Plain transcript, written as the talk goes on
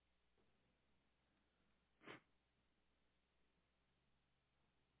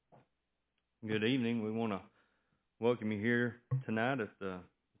Good evening. We want to welcome you here tonight at the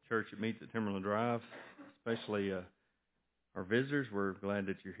church that meets at Timberland Drive, especially our visitors. We're glad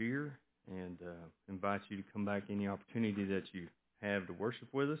that you're here and invite you to come back any opportunity that you have to worship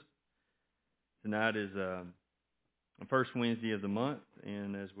with us. Tonight is the first Wednesday of the month,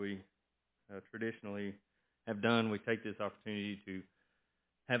 and as we traditionally have done, we take this opportunity to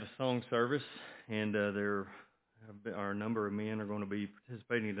have a song service, and there are a number of men are going to be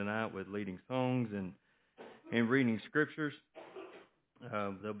participating tonight with leading songs and reading scriptures.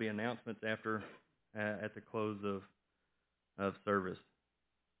 There'll be announcements after at the close of service.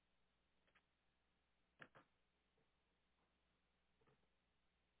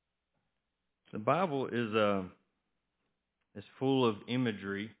 The Bible is full of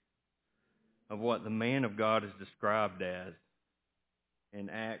imagery of what the man of God is described as. In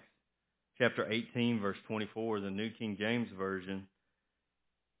Acts chapter 18, verse 24, the New King James Version,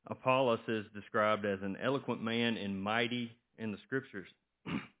 Apollos is described as an eloquent man and mighty in the Scriptures.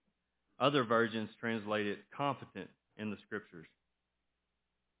 Other versions translate it competent in the Scriptures.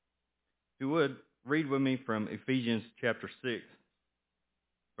 If you would, read with me from Ephesians chapter 6,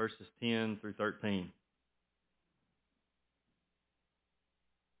 verses 10 through 13.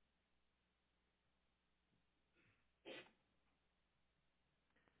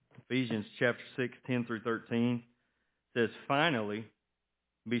 Ephesians chapter 6, 10 through 13 says, "Finally,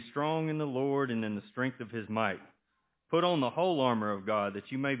 be strong in the Lord and in the strength of his might. Put on the whole armor of God,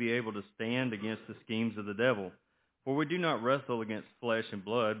 that you may be able to stand against the schemes of the devil. For we do not wrestle against flesh and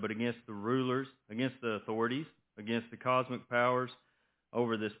blood, but against the rulers, against the authorities, against the cosmic powers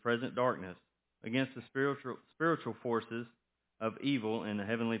over this present darkness, against the spiritual forces of evil in the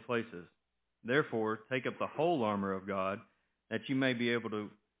heavenly places. Therefore, take up the whole armor of God, that you may be able to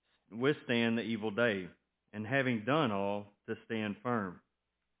withstand the evil day, and having done all, to stand firm."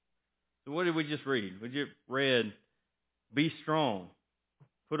 So what did we just read? We just read, be strong,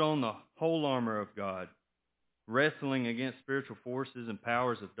 put on the whole armor of God, wrestling against spiritual forces and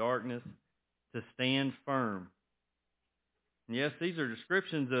powers of darkness, to stand firm. And yes, these are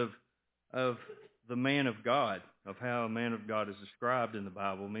descriptions of the man of God, of how a man of God is described in the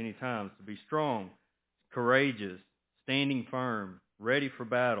Bible many times, to be strong, courageous, standing firm, ready for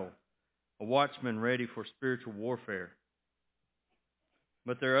battle, a watchman ready for spiritual warfare.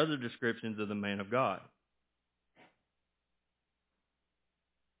 But there are other descriptions of the man of God.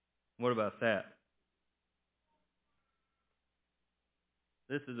 What about that?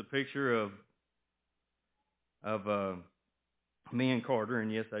 This is a picture of me and Carter,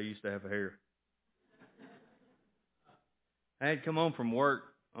 and yes, I used to have hair. I had come home from work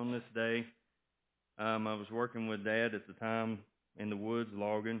on this day. I was working with Dad at the time in the woods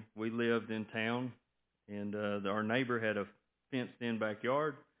logging. We lived in town, and our neighbor had a fenced-in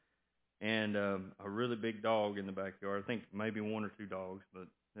backyard and a really big dog in the backyard. I think maybe one or two dogs, but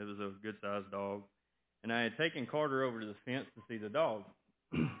it was a good-sized dog. And I had taken Carter over to the fence to see the dog.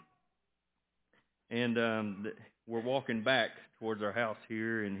 And we're walking back towards our house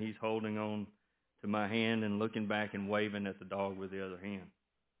here, and he's holding on to my hand and looking back and waving at the dog with the other hand.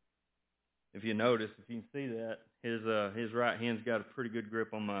 If you notice, if you can see that, his right hand's got a pretty good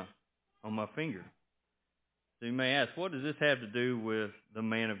grip on my finger. So you may ask, what does this have to do with the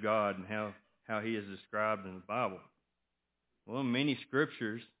man of God and how he is described in the Bible? Well, in many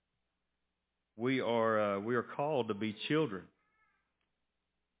scriptures, we are called to be children.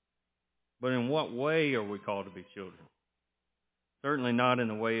 But in what way are we called to be children? Certainly not in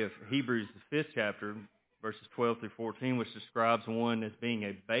the way of Hebrews, the 5th chapter, verses 12 through 14, which describes one as being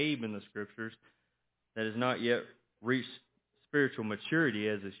a babe in the Scriptures that has not yet reached spiritual maturity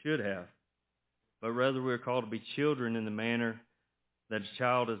as it should have. But rather we are called to be children in the manner that a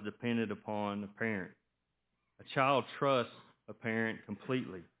child is dependent upon a parent. A child trusts a parent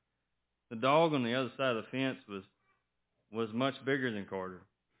completely. The dog on the other side of the fence was much bigger than Carter,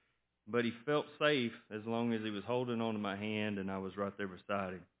 but he felt safe as long as he was holding on to my hand and I was right there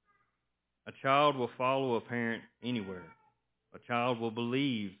beside him. A child will follow a parent anywhere. A child will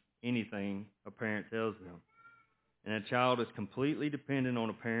believe anything a parent tells them. And a child is completely dependent on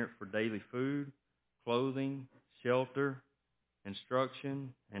a parent for daily food, clothing, shelter,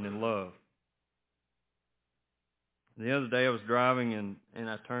 instruction, and in love. The other day I was driving and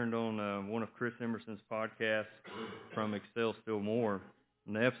I turned on one of Chris Emerson's podcasts from Excel Still More.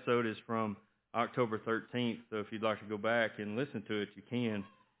 And the episode is from October 13th, so if you'd like to go back and listen to it, you can.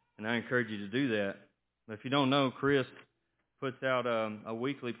 And I encourage you to do that. But if you don't know, Chris puts out a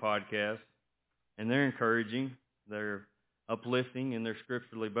weekly podcast, and they're encouraging, they're uplifting, and they're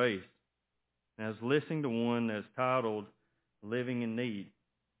scripturally based. And I was listening to one that's titled Living in Need.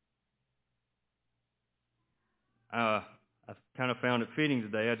 I kind of found it fitting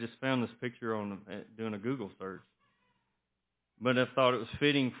today. I just found this picture on doing a Google search. But I thought it was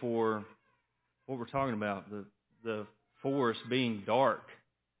fitting for what we're talking about, the forest being dark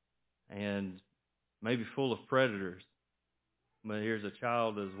and maybe full of predators. But here's a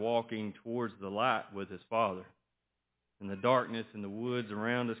child that's walking towards the light with his father. And the darkness and the woods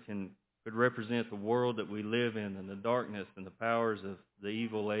around us could represent the world that we live in and the darkness and the powers of the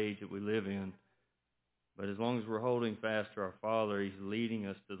evil age that we live in. But as long as we're holding fast to our Father, He's leading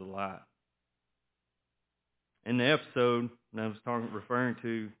us to the light. In the episode that I was referring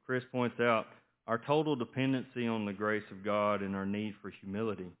to, Chris points out our total dependency on the grace of God and our need for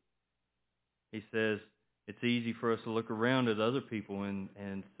humility. He says it's easy for us to look around at other people and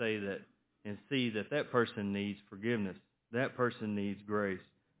say that and see that person needs forgiveness, that person needs grace,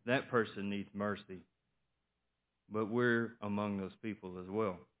 that person needs mercy. But we're among those people as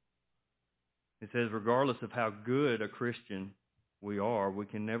well. It says regardless of how good a Christian we are, we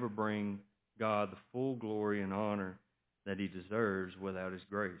can never bring God the full glory and honor that He deserves without His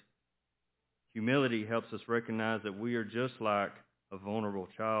grace. Humility helps us recognize that we are just like a vulnerable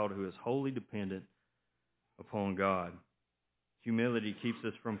child who is wholly dependent upon God. Humility keeps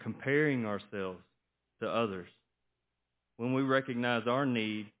us from comparing ourselves to others. When we recognize our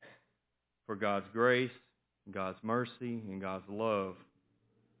need for God's grace, God's mercy, and God's love,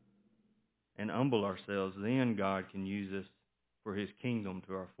 and humble ourselves, then God can use us for His kingdom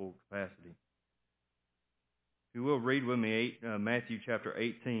to our full capacity. If you will, read with me Matthew chapter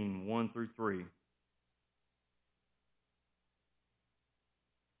 18, 1 through 3.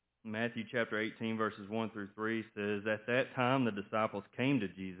 Matthew chapter 18, verses 1 through 3 says, "At that time the disciples came to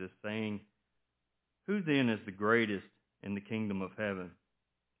Jesus, saying, 'Who then is the greatest in the kingdom of heaven?'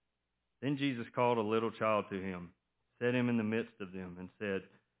 Then Jesus called a little child to Him, set him in the midst of them, and said,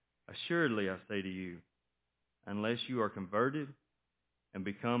 'Assuredly I say to you, unless you are converted and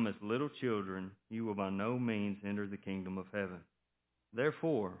become as little children, you will by no means enter the kingdom of heaven.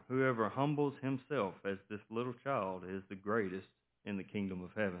 Therefore, whoever humbles himself as this little child is the greatest in the kingdom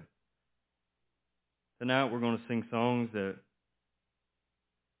of heaven.'" Tonight we're going to sing songs that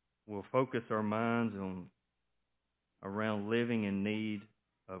will focus our minds around living in need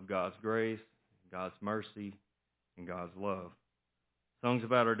of God's grace, God's mercy, and God's love. Songs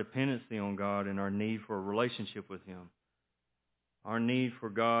about our dependency on God and our need for a relationship with Him. Our need for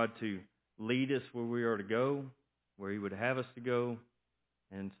God to lead us where we are to go, where He would have us to go,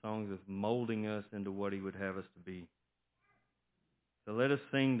 and songs of molding us into what He would have us to be. So let us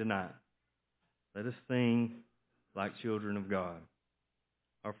sing tonight. Let us sing like children of God.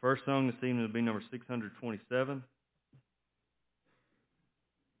 Our first song this evening will be number 627.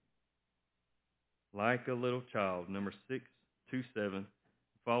 Like a Little Child, number 627.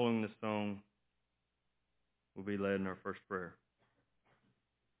 Following this song, we'll be led in our first prayer.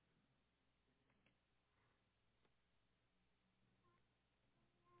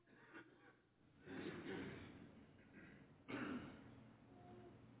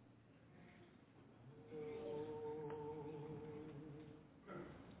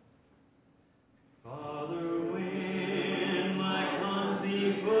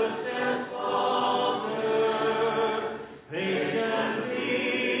 Patiently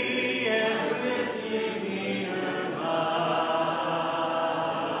and with me,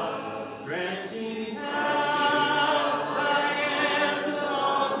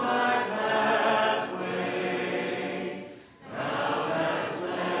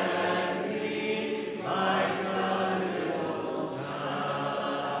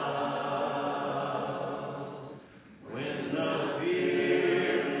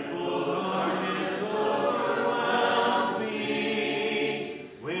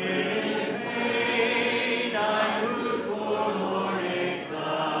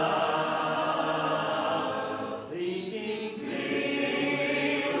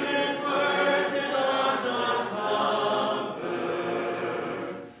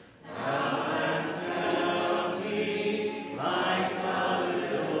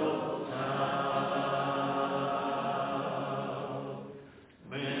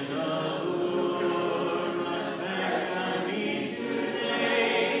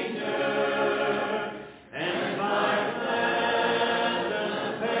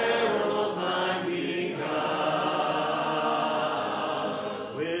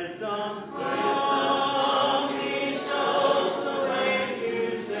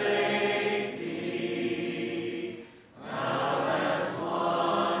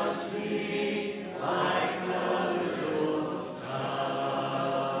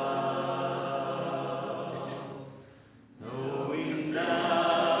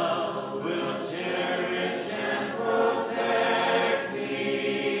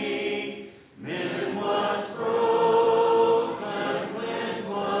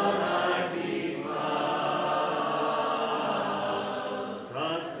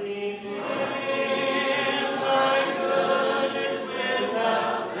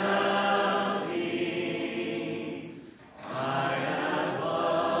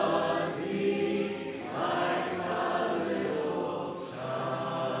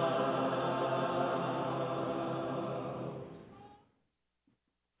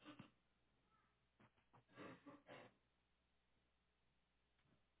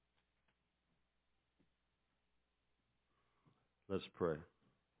 Let's pray.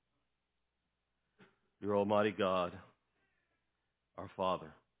 Dear Almighty God, our Father,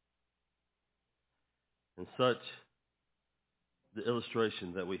 in such the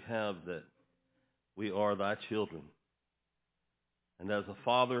illustration that we have that we are thy children, and as a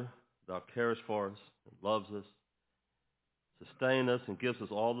Father, thou carest for us and loves us, sustains us and gives us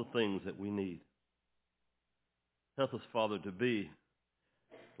all the things that we need. Help us, Father, to be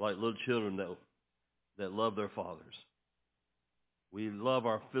like little children that love their fathers. We love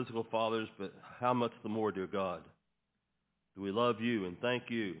our physical fathers, but how much the more, dear God, do we love you and thank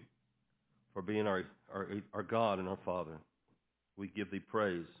you for being our God and our Father. We give thee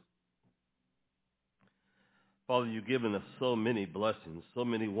praise. Father, you've given us so many blessings, so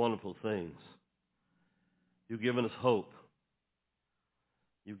many wonderful things. You've given us hope.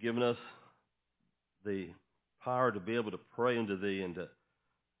 You've given us the power to be able to pray unto thee and to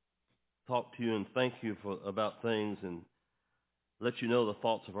talk to you and thank you about things and let you know the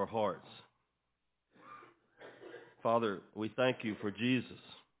thoughts of our hearts. Father, we thank you for Jesus,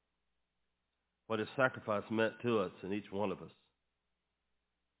 what his sacrifice meant to us and each one of us.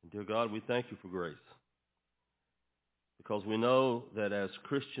 And dear God, we thank you for grace, because we know that as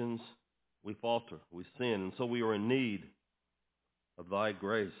Christians we falter, we sin, and so we are in need of thy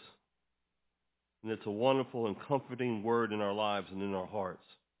grace. And it's a wonderful and comforting word in our lives and in our hearts.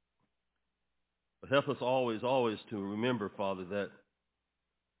 But help us always, always to remember, Father, that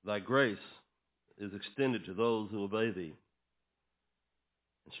thy grace is extended to those who obey thee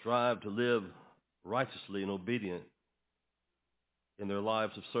and strive to live righteously and obedient in their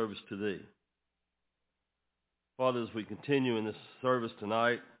lives of service to thee. Father, as we continue in this service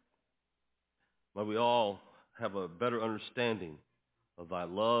tonight, may we all have a better understanding of thy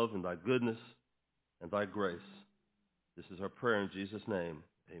love and thy goodness and thy grace. This is our prayer in Jesus' name.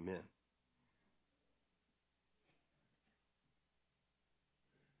 Amen.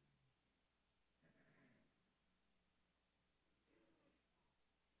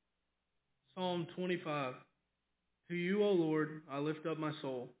 Psalm 25. To you, O Lord, I lift up my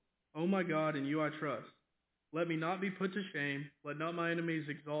soul. O my God, in you I trust. Let me not be put to shame. Let not my enemies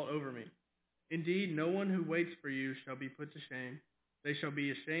exalt over me. Indeed, no one who waits for you shall be put to shame. They shall be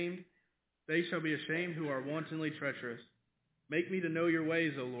ashamed. They shall be ashamed who are wantonly treacherous. Make me to know your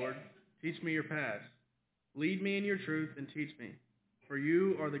ways, O Lord. Teach me your paths. Lead me in your truth and teach me. For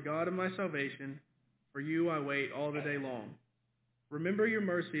you are the God of my salvation. For you I wait all the day long. Remember your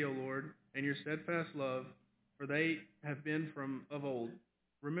mercy, O Lord, and your steadfast love, for they have been from of old.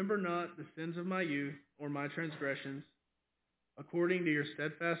 Remember not the sins of my youth or my transgressions. According to your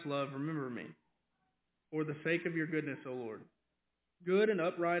steadfast love, remember me, for the sake of your goodness, O Lord. Good and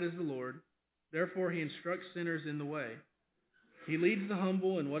upright is the Lord. Therefore he instructs sinners in the way. He leads the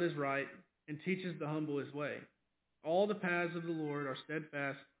humble in what is right and teaches the humble his way. All the paths of the Lord are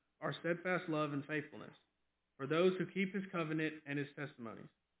steadfast love and faithfulness, for those who keep his covenant and his testimonies.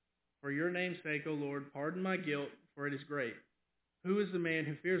 For your name's sake, O Lord, pardon my guilt, for it is great. Who is the man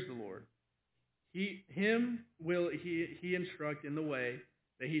who fears the Lord? Him will he instruct in the way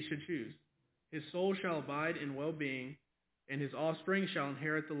that he should choose. His soul shall abide in well-being, and his offspring shall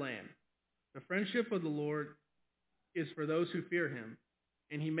inherit the land. The friendship of the Lord is for those who fear him,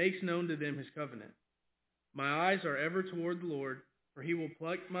 and he makes known to them his covenant. My eyes are ever toward the Lord, for he will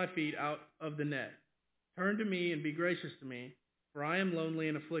pluck my feet out of the net. Turn to me and be gracious to me, for I am lonely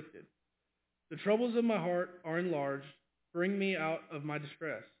and afflicted. The troubles of my heart are enlarged. Bring me out of my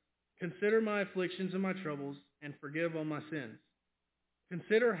distress. Consider my afflictions and my troubles, and forgive all my sins.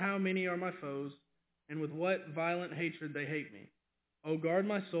 Consider how many are my foes, and with what violent hatred they hate me. O guard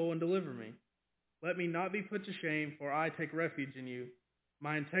my soul and deliver me. Let me not be put to shame, for I take refuge in you.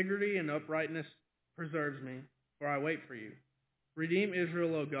 My integrity and uprightness preserves me, for I wait for you. Redeem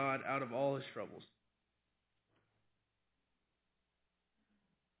Israel, O God, out of all his troubles.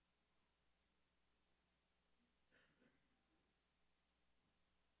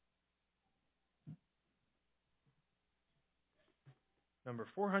 Number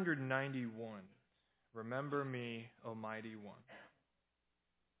 491, Remember Me, O Mighty One.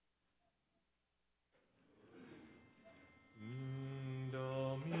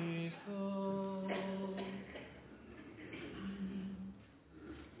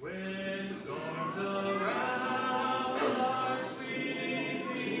 When storms around are sweeping,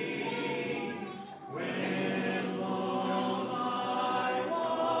 when long I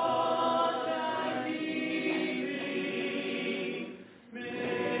watch and keeping,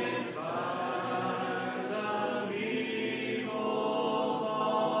 mid fires of evil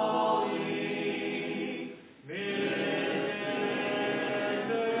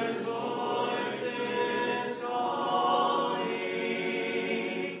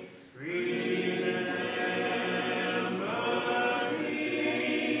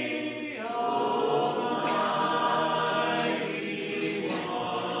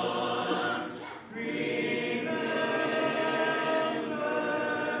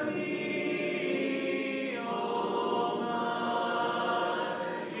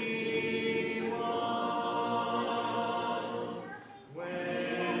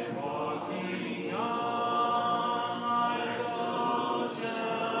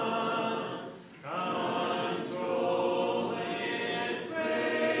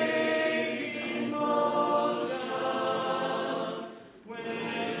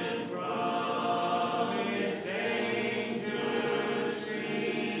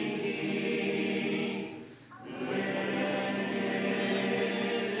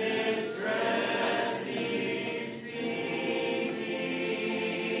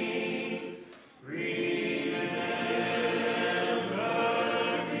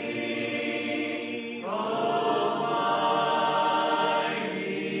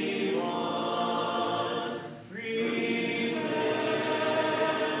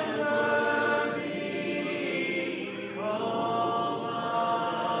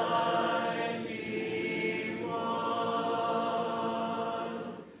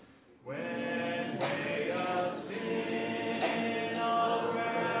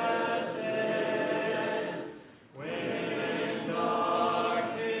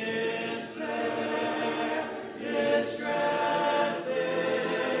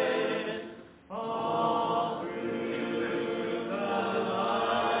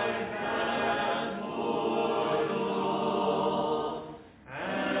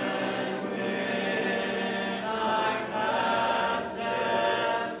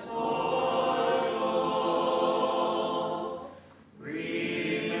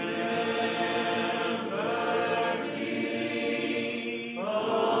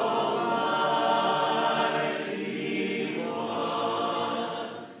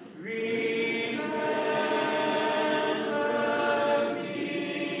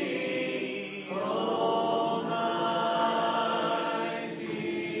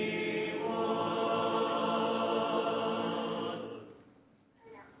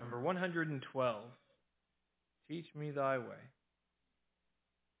 112. Teach me thy way.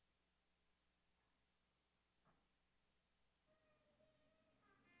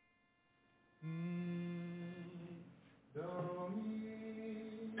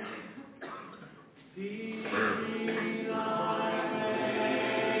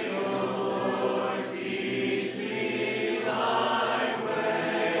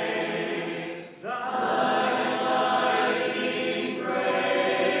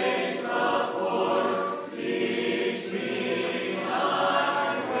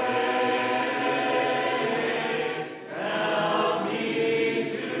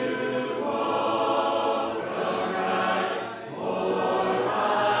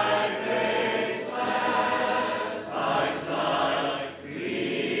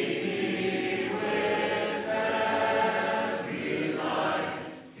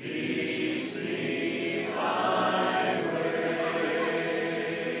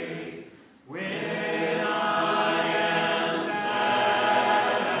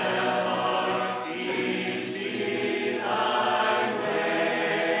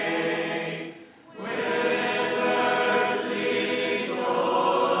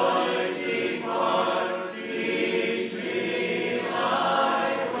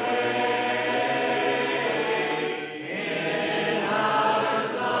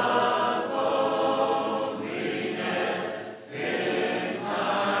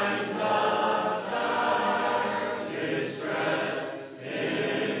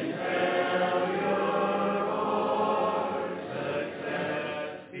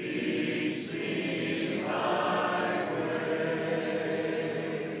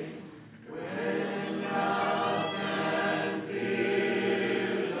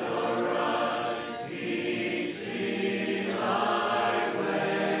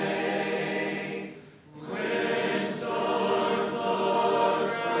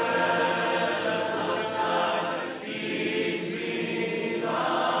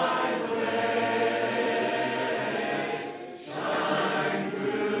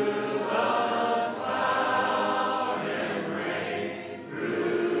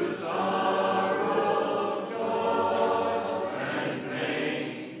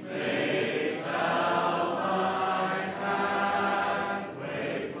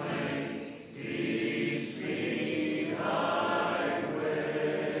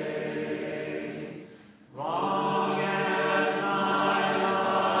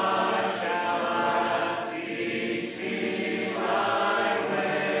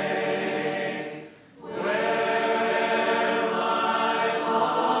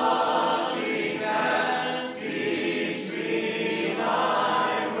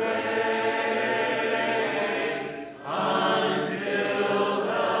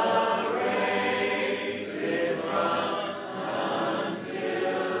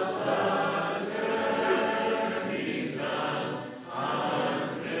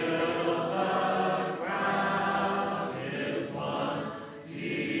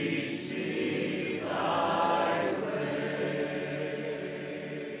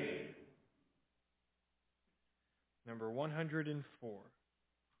 Number 104.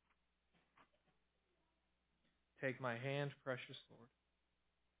 Take my hand, precious Lord.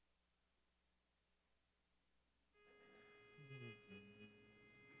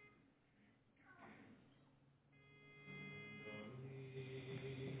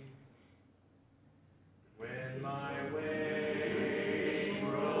 When my way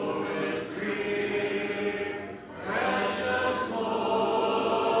groweth drear, precious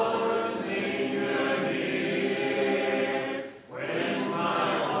Lord, linger near. When my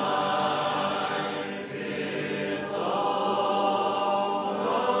life is low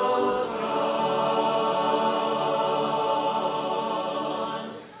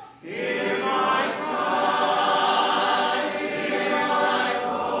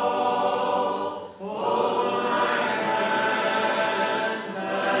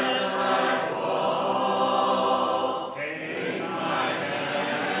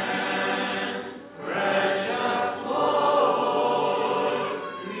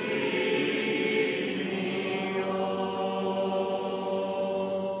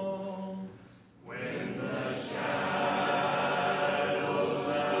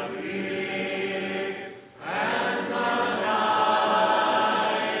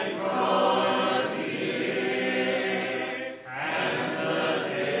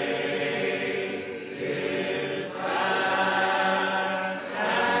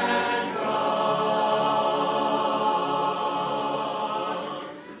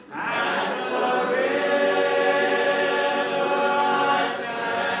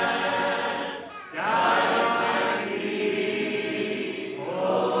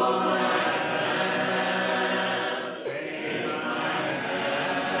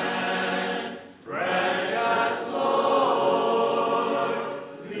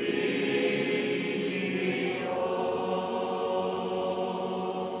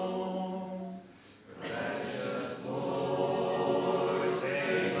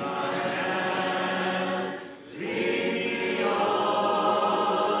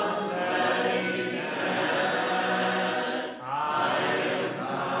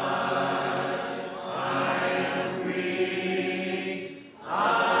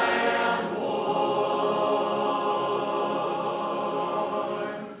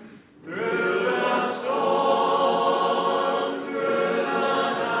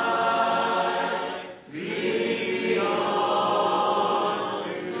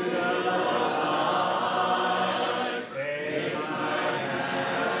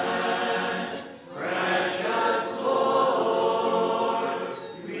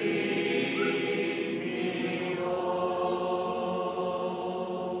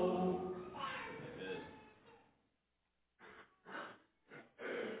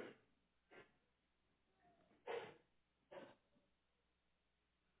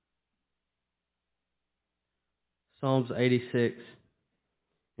Psalms 86.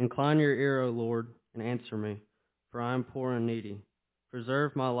 Incline your ear, O Lord, and answer me, for I am poor and needy.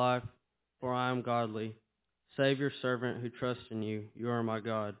 Preserve my life, for I am godly. Save your servant who trusts in you. You are my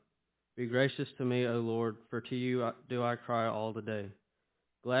God. Be gracious to me, O Lord, for to you do I cry all the day.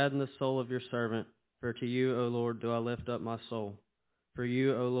 Gladden the soul of your servant, for to you, O Lord, do I lift up my soul. For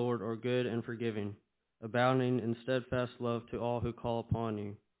you, O Lord, are good and forgiving, abounding in steadfast love to all who call upon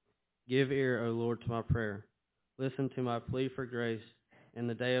you. Give ear, O Lord, to my prayer. Listen to my plea for grace. In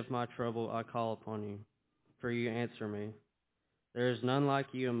the day of my trouble I call upon you, for you answer me. There is none like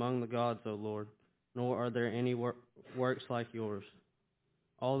you among the gods, O Lord, nor are there any works like yours.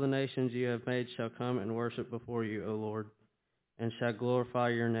 All the nations you have made shall come and worship before you, O Lord, and shall glorify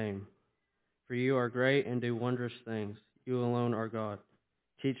your name. For you are great and do wondrous things. You alone are God.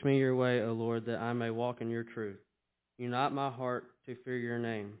 Teach me your way, O Lord, that I may walk in your truth. Unite my heart to fear your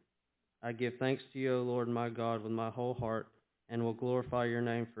name. I give thanks to you, O Lord my God, with my whole heart, and will glorify your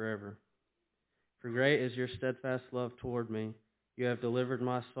name forever. For great is your steadfast love toward me. You have delivered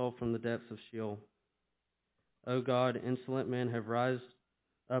my soul from the depths of Sheol. O God, insolent men have risen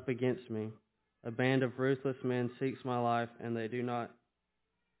up against me. A band of ruthless men seeks my life, and they do not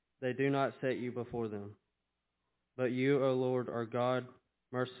set you before them. But you, O Lord, are God,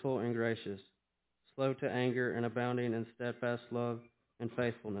 merciful and gracious, slow to anger and abounding in steadfast love and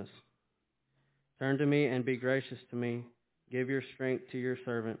faithfulness. Turn to me and be gracious to me. Give your strength to your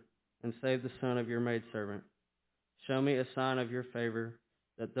servant, and save the son of your maidservant. Show me a sign of your favor,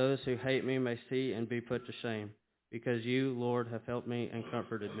 that those who hate me may see and be put to shame, because you, Lord, have helped me and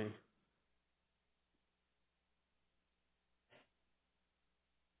comforted me.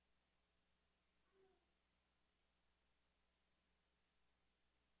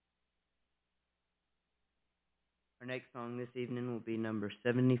 Our next song this evening will be number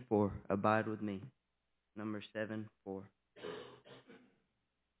 74, Abide With Me. Number 74.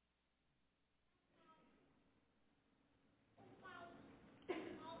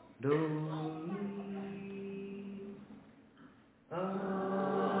 With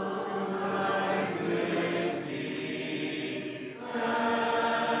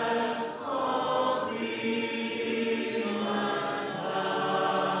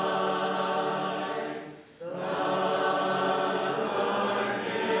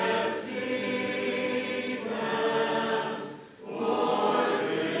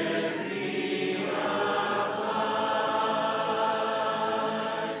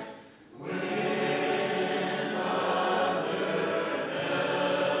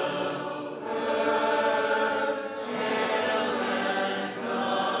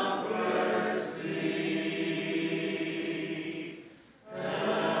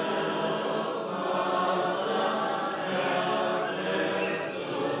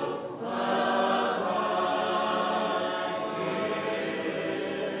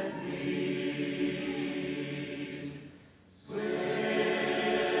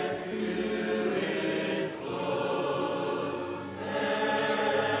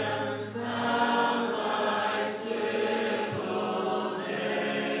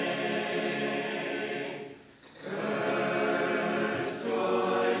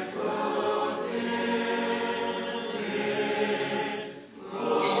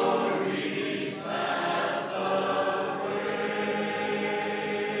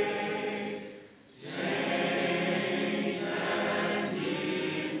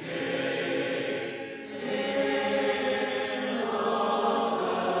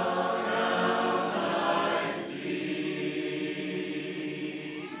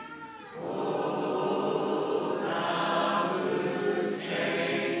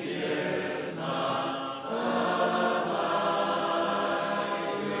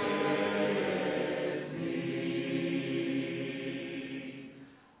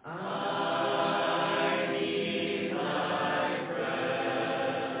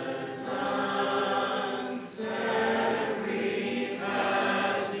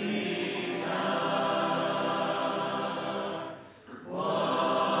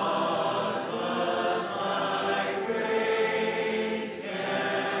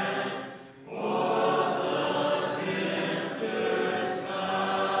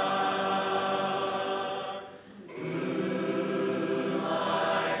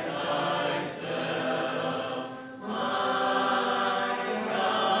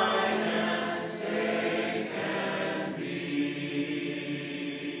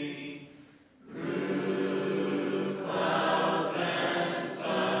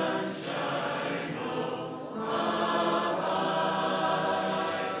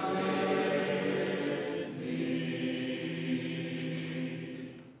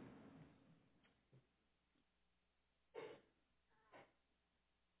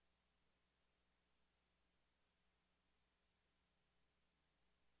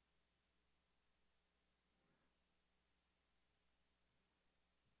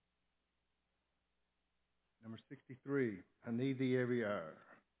Number 63, I need thee every hour.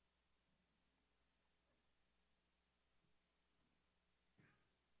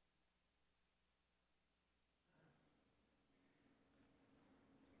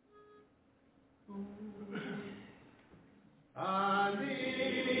 I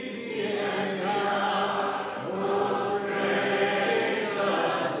need thee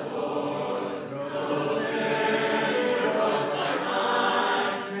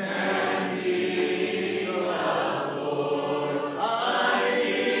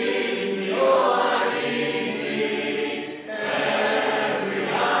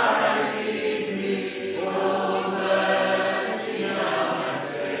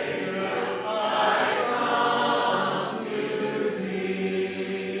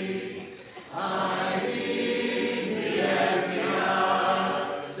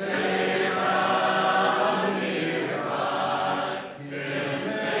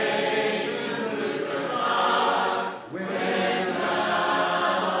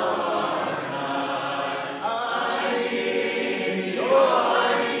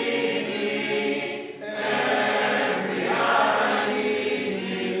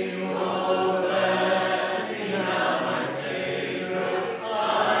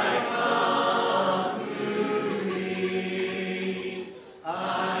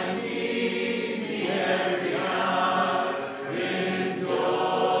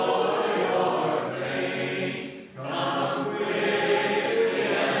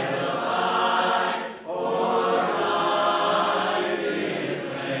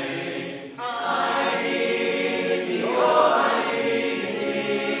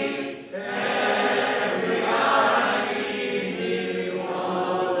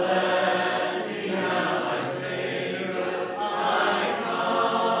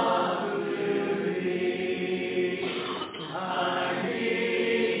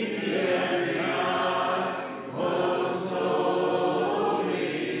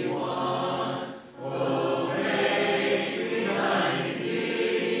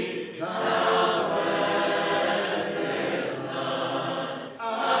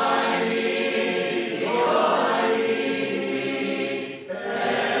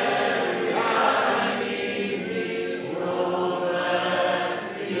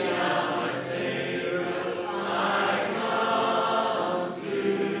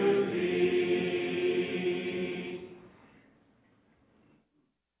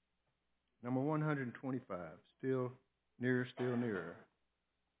Number 125, still nearer, still nearer.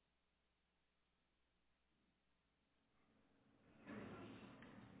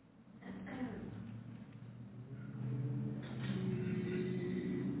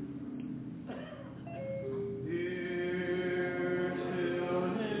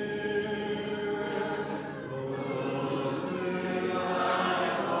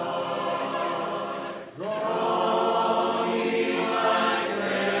 Draw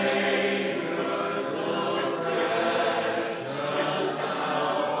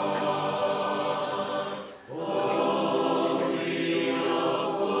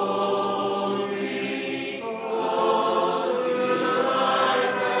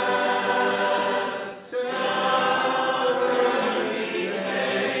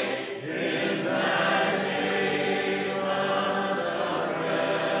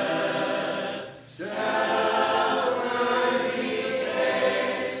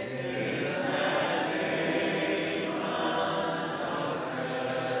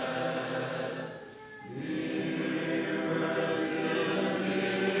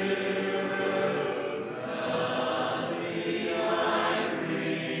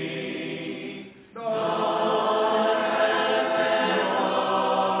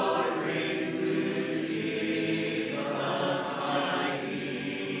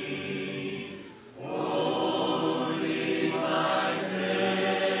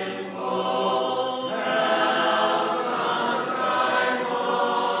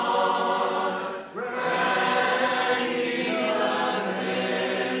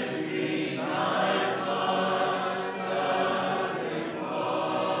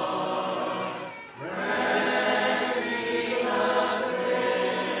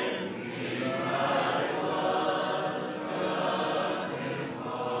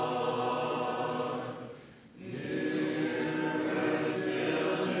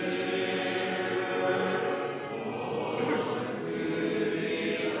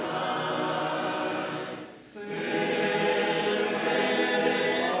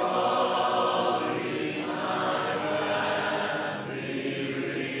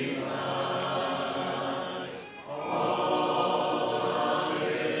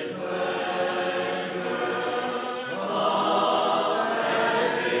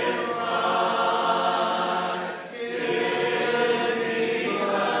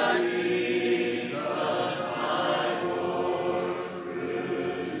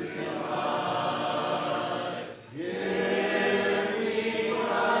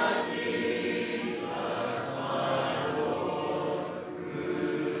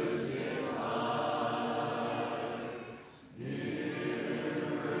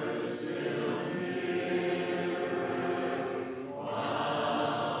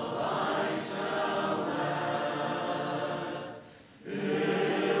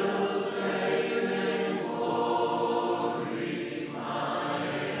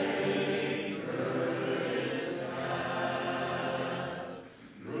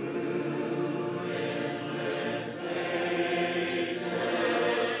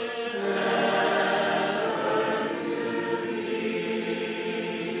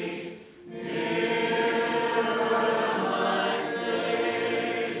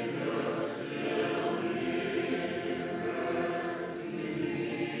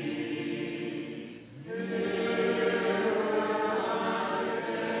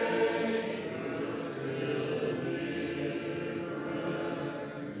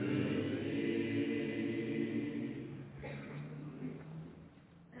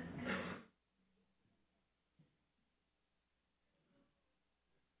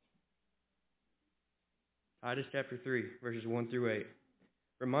Titus chapter 3, verses 1 through 8.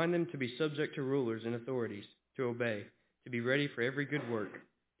 Remind them to be subject to rulers and authorities, to obey, to be ready for every good work,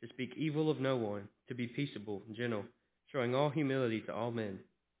 to speak evil of no one, to be peaceable and gentle, showing all humility to all men.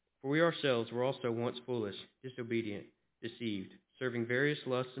 For we ourselves were also once foolish, disobedient, deceived, serving various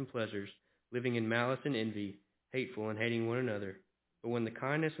lusts and pleasures, living in malice and envy, hateful and hating one another. But when the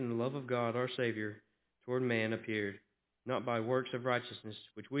kindness and the love of God our Savior toward man appeared, not by works of righteousness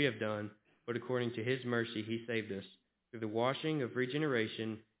which we have done, but according to his mercy he saved us, through the washing of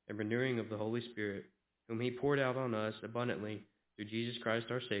regeneration and renewing of the Holy Spirit, whom he poured out on us abundantly through Jesus Christ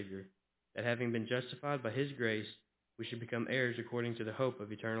our Savior, that having been justified by his grace, we should become heirs according to the hope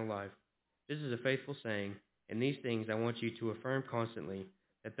of eternal life. This is a faithful saying, and these things I want you to affirm constantly,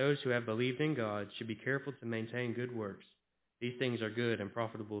 that those who have believed in God should be careful to maintain good works. These things are good and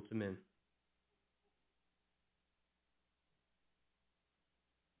profitable to men.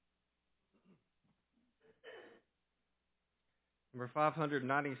 Number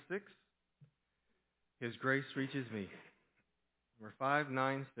 596, His grace reaches me. Number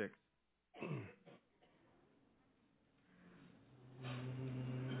 596.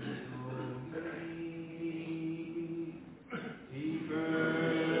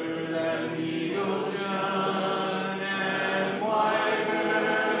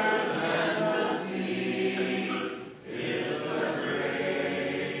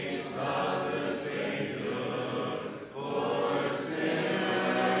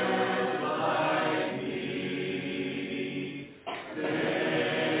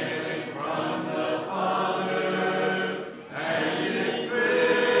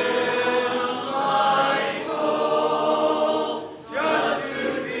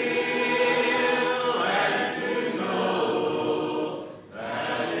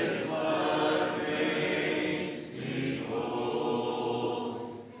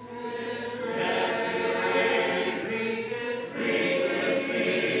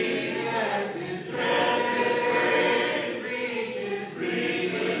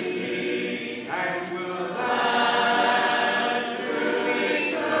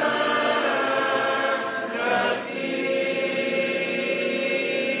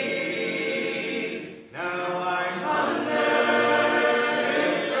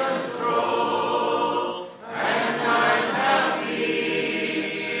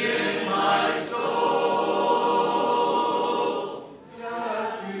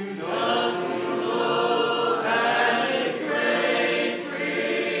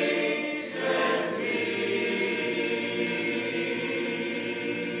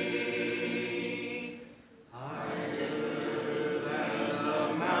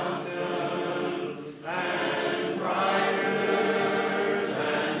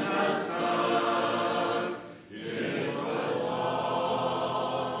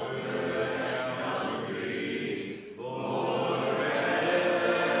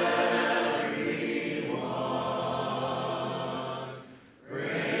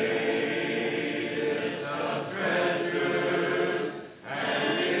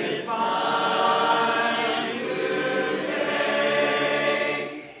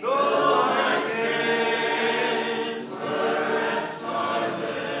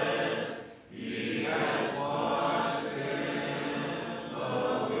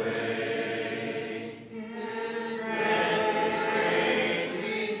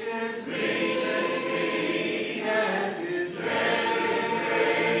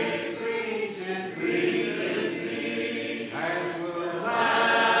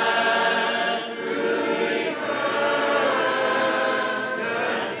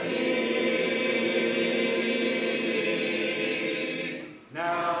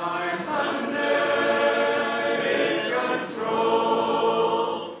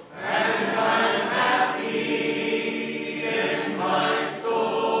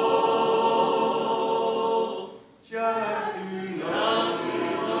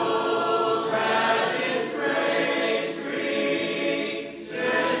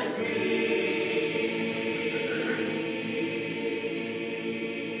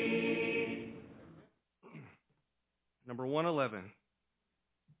 Number 111,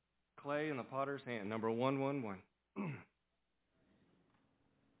 clay in the potter's hand. Number 111.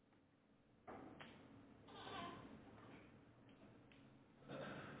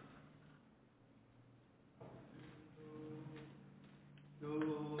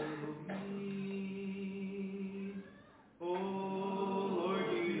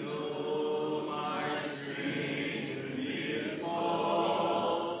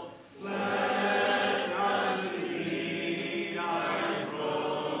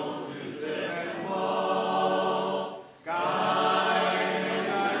 God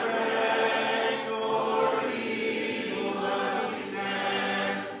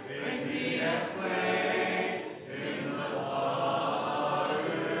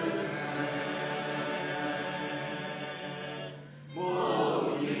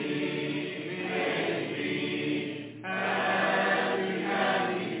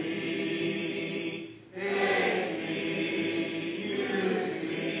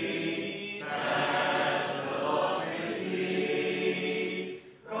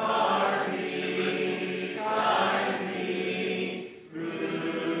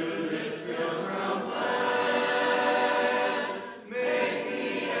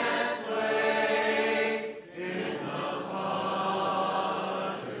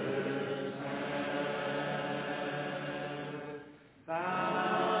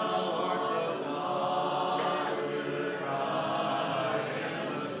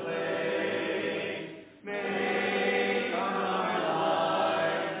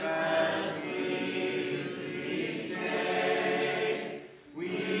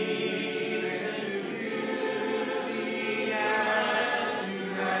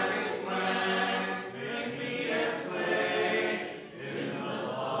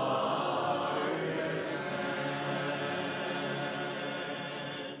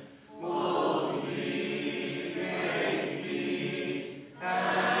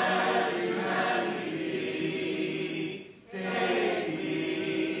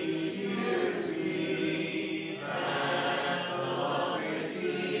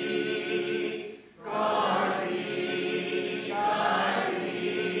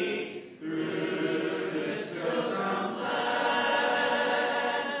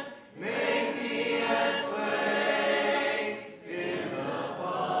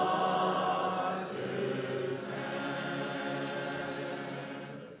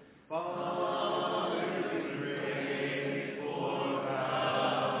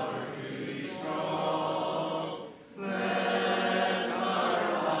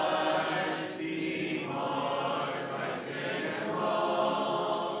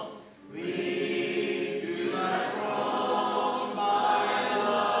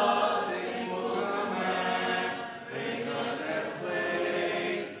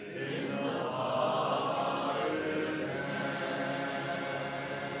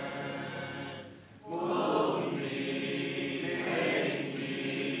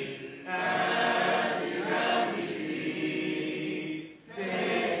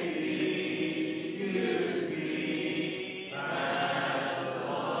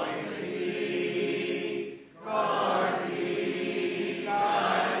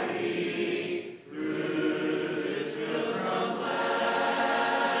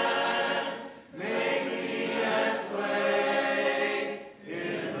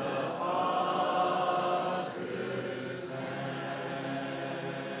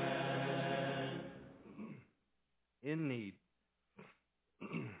in need.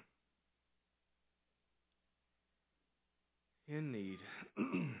 In need.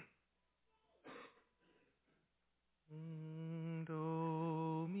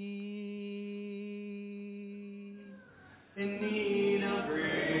 Do me. In need of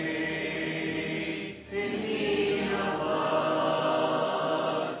grace, in need of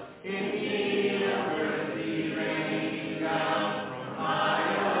love, in need of mercy raining down from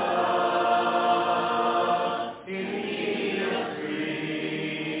high above, in need of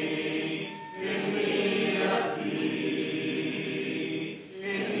strength, in need of peace,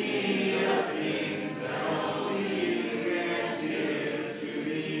 in need of things that only you can give to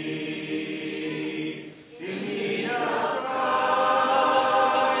me, in need of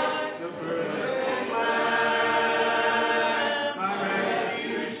Christ, the perfect Lamb, my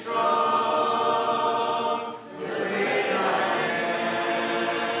refuge strong, the great I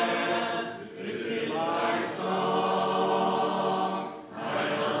am. This is my song, my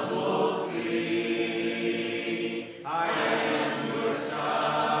humble plea. I am your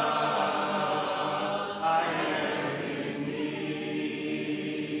child, I am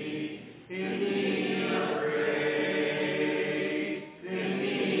in need of grace, in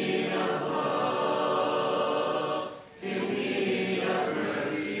need of love, in need of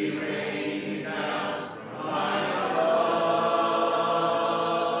mercy raining down from high above,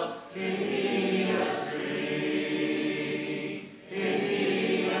 in need of strength, in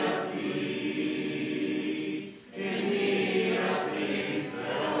need of peace, in need of things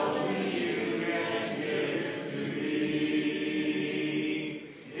that only you can give to me,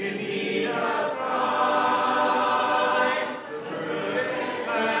 in need of Christ, the perfect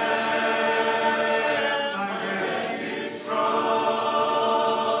Lamb, my refuge strong,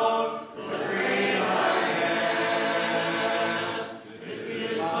 the great I am. This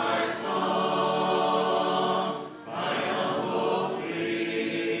is my song, my humble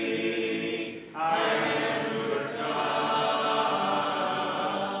plea. I am your child,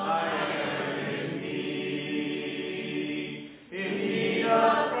 I am in need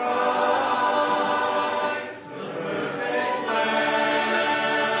of Christ, the perfect Lamb,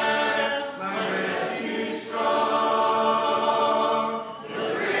 my refuge strong, the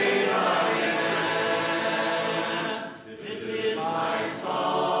great I am. This is my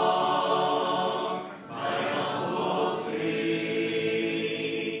song, my humble plea.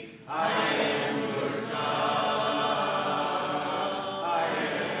 I am your child, I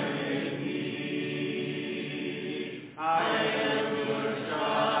am in need. I am your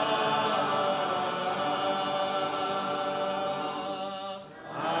child,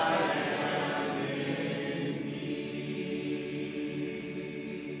 I am in need.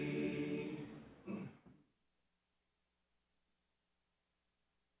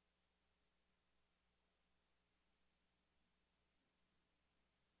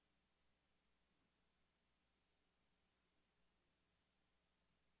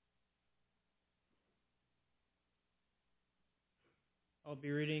 I'll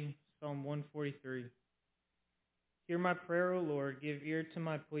be reading Psalm 143. Hear my prayer, O Lord. Give ear to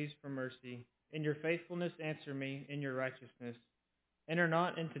my pleas for mercy. In your faithfulness answer me, in your righteousness. Enter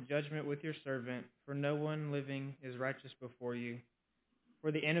not into judgment with your servant, for no one living is righteous before you.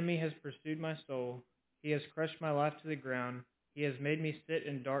 For the enemy has pursued my soul. He has crushed my life to the ground. He has made me sit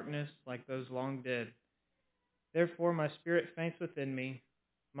in darkness like those long dead. Therefore my spirit faints within me.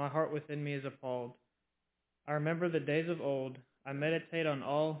 My heart within me is appalled. I remember the days of old. I meditate on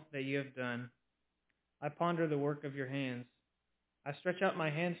all that you have done. I ponder the work of your hands. I stretch out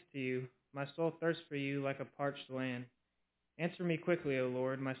my hands to you. My soul thirsts for you like a parched land. Answer me quickly, O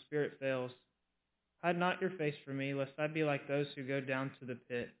Lord. My spirit fails. Hide not your face from me, lest I be like those who go down to the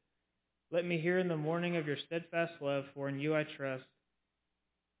pit. Let me hear in the morning of your steadfast love, for in you I trust.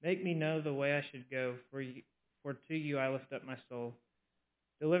 Make me know the way I should go, for to you I lift up my soul.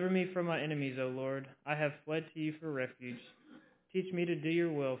 Deliver me from my enemies, O Lord. I have fled to you for refuge. Teach me to do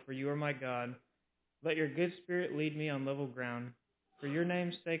your will, for you are my God. Let your good spirit lead me on level ground. For your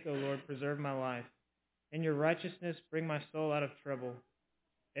name's sake, O Lord, preserve my life. In your righteousness, bring my soul out of trouble.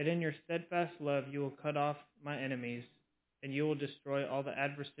 And in your steadfast love, you will cut off my enemies, and you will destroy all the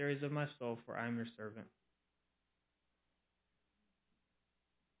adversaries of my soul, for I am your servant.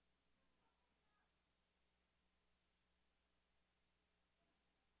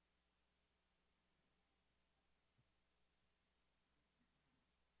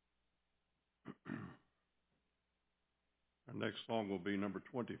 Our next song will be number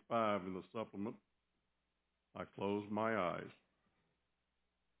 25 in the supplement, I Close My Eyes.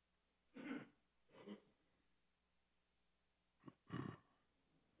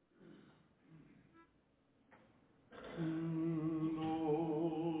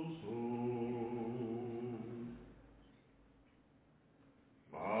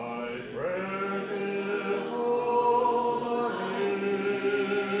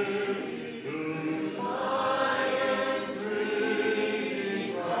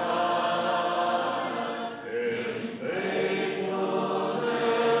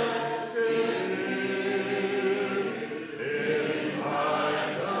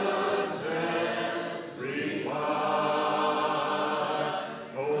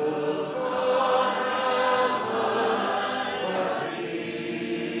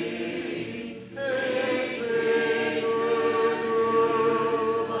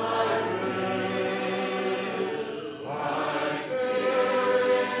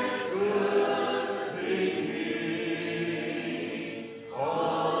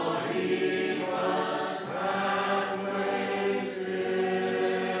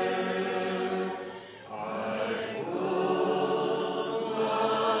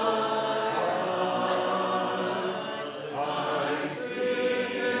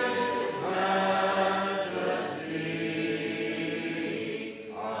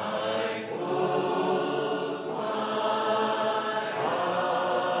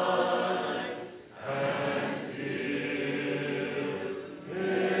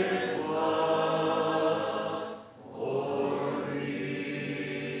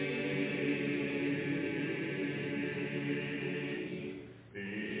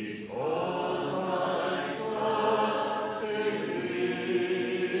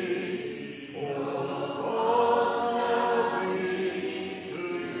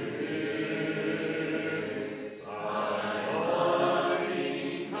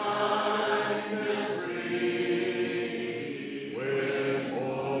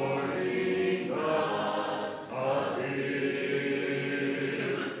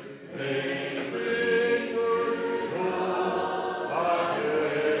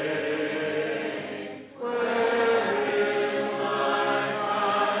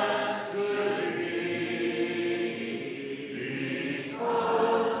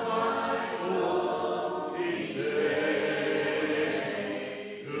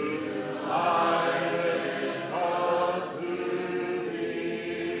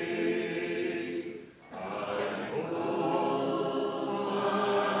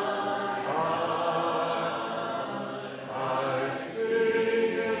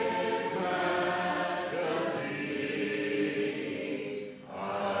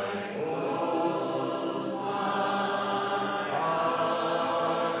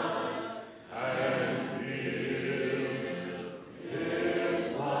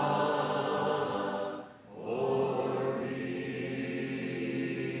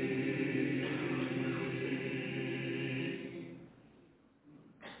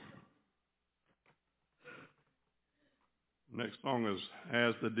 Next song is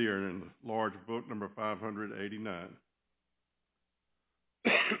As the Deer in the large book, number 589.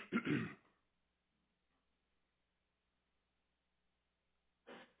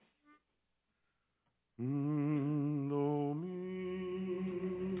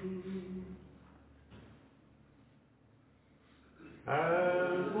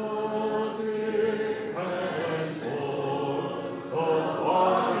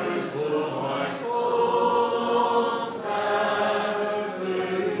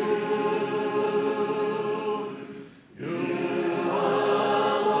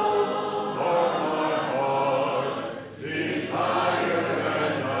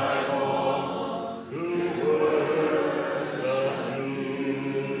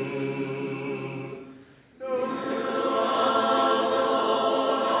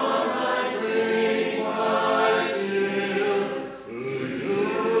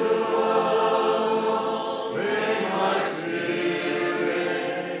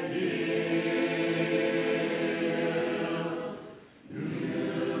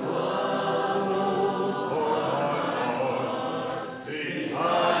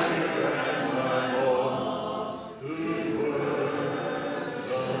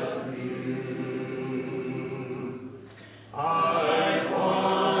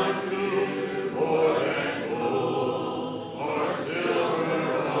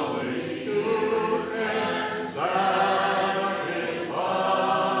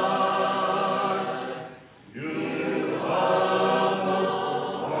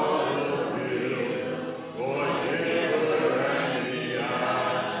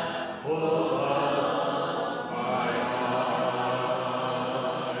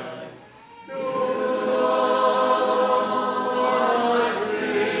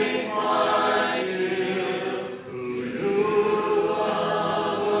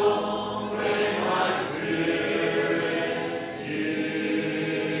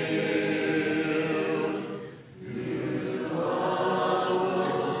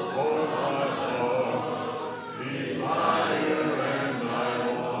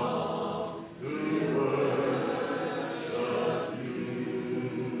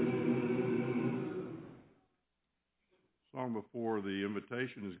 Song before the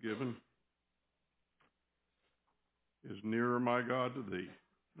invitation is given is Nearer My God to Thee,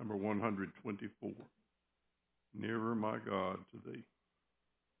 number 124. Nearer My God to Thee.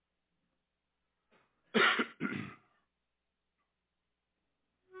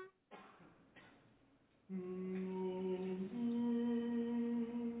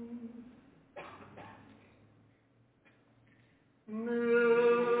 Amen.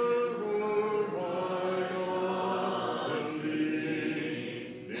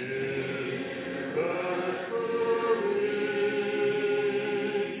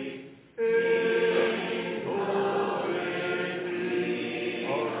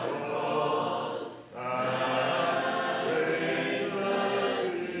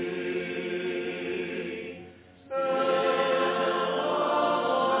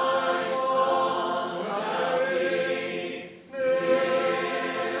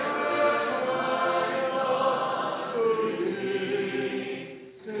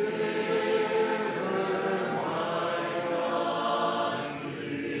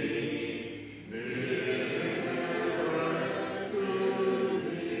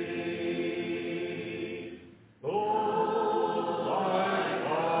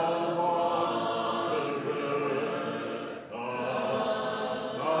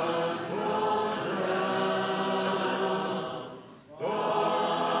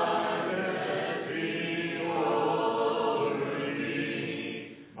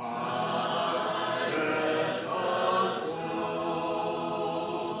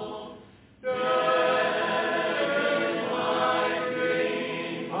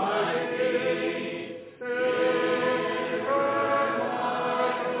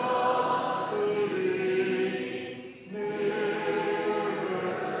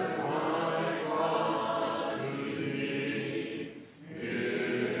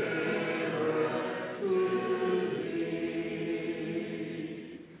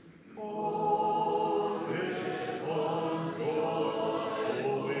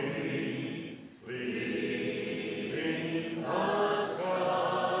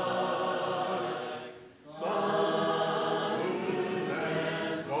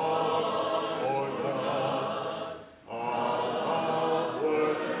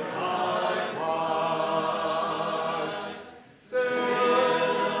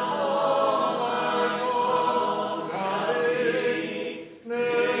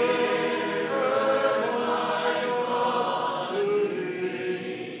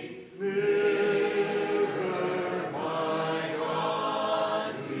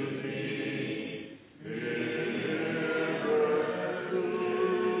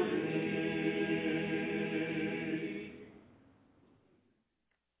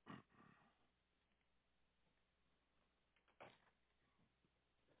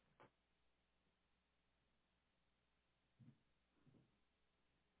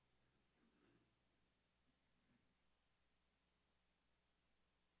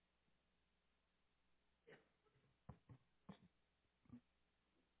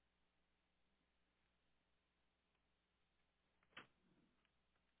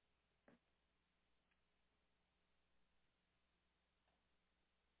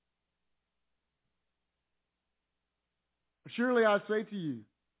 Surely I say to you,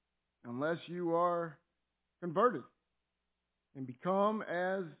 unless you are converted and become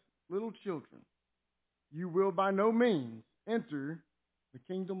as little children, you will by no means enter the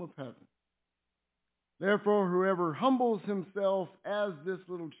kingdom of heaven. Therefore, whoever humbles himself as this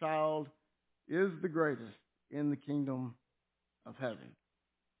little child is the greatest in the kingdom of heaven.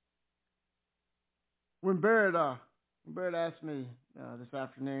 When Barrett asked me this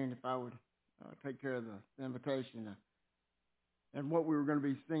afternoon if I would take care of the invitation and what we were going to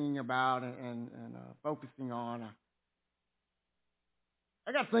be singing about and focusing on,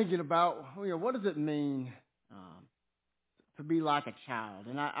 I got thinking about, what does it mean to be like a child?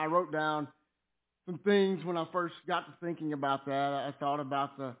 And I wrote down some things when I first got to thinking about that. I thought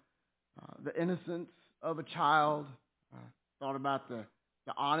about the innocence of a child. I thought about the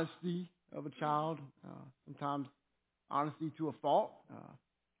honesty of a child. Sometimes honesty to a fault.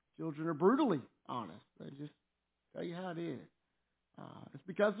 Children are brutally honest. They just tell you how it is. It's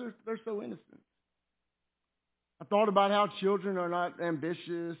because they're so innocent. I thought about how children are not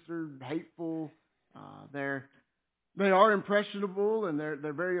ambitious or hateful. They are impressionable and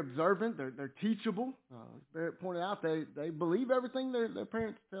they're very observant. They're teachable. As Barrett pointed out, they believe everything their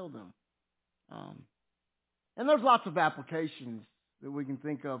parents tell them. And there's lots of applications that we can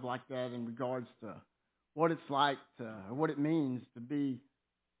think of like that in regards to what it's like or what it means to be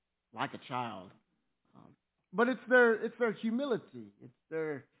like a child. But it's their humility. It's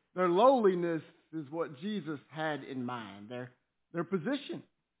their lowliness is what Jesus had in mind. Their position.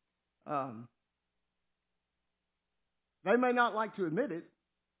 They may not like to admit it,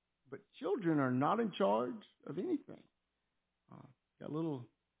 but children are not in charge of anything. Got a little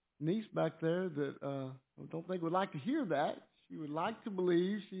niece back there that I don't think would like to hear that. She would like to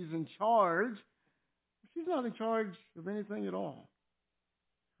believe she's in charge. She's not in charge of anything at all.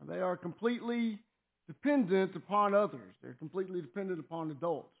 They are completely dependent upon others. They're completely dependent upon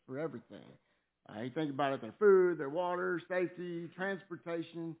adults for everything. You think about it, their food, their water, safety,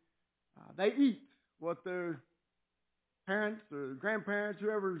 transportation. They eat what their parents or grandparents,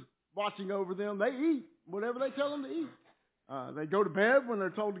 whoever's watching over them, they eat whatever they tell them to eat. They go to bed when they're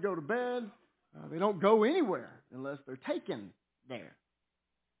told to go to bed. They don't go anywhere unless they're taken there.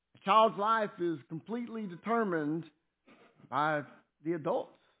 A child's life is completely determined by the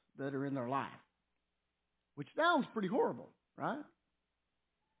adults that are in their life, which sounds pretty horrible, right?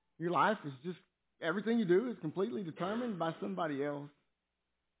 Your life is just, everything you do is completely determined by somebody else.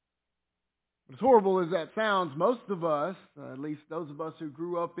 But as horrible as that sounds, most of us, at least those of us who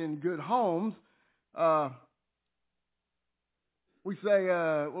grew up in good homes, we say,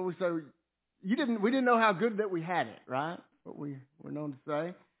 we didn't know how good that we had it, right? What we were known to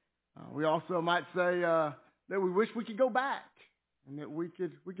say. We also might say that we wish we could go back and that we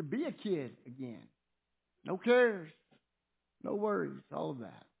could be a kid again. No cares, no worries, all of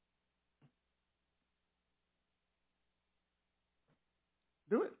that.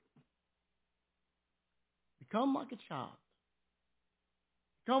 Do it. Become like a child.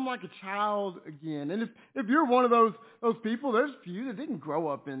 Become like a child again. And if you're one of those people, there's a few that didn't grow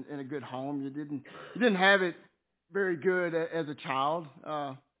up in a good home. You didn't have it very good as a child.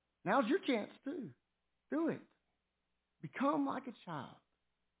 Now's your chance too. Do it. Become like a child.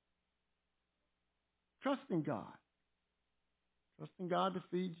 Trust in God. Trust in God to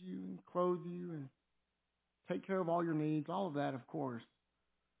feed you and clothe you and take care of all your needs. All of that, of course.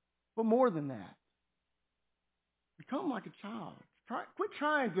 But more than that, become like a child. Quit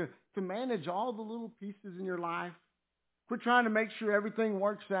trying to manage all the little pieces in your life. Quit trying to make sure everything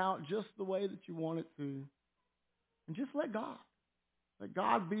works out just the way that you want it to. And just let God. Let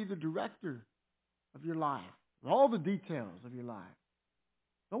God be the director of your life. All the details of your life.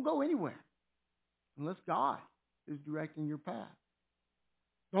 Don't go anywhere unless God is directing your path.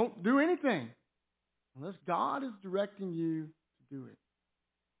 Don't do anything unless God is directing you to do it.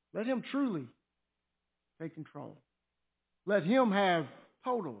 Let Him truly take control. Let Him have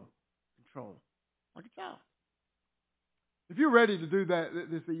total control, like a child. If you're ready to do that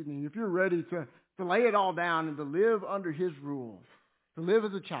this evening, if you're ready to lay it all down and to live under His rules, to live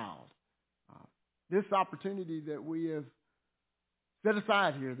as a child, this opportunity that we have set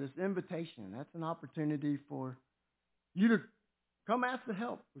aside here, this invitation, that's an opportunity for you to come ask the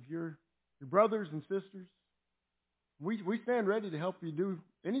help of your brothers and sisters. We stand ready to help you do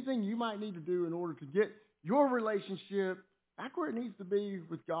anything you might need to do in order to get your relationship back where it needs to be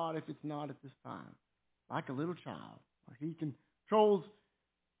with God if it's not at this time. Like a little child. He controls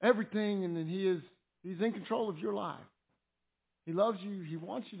everything and then He's in control of your life. He loves you. He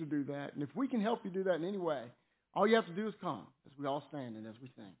wants you to do that. And if we can help you do that in any way, all you have to do is come as we all stand and as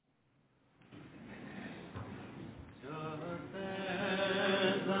we sing.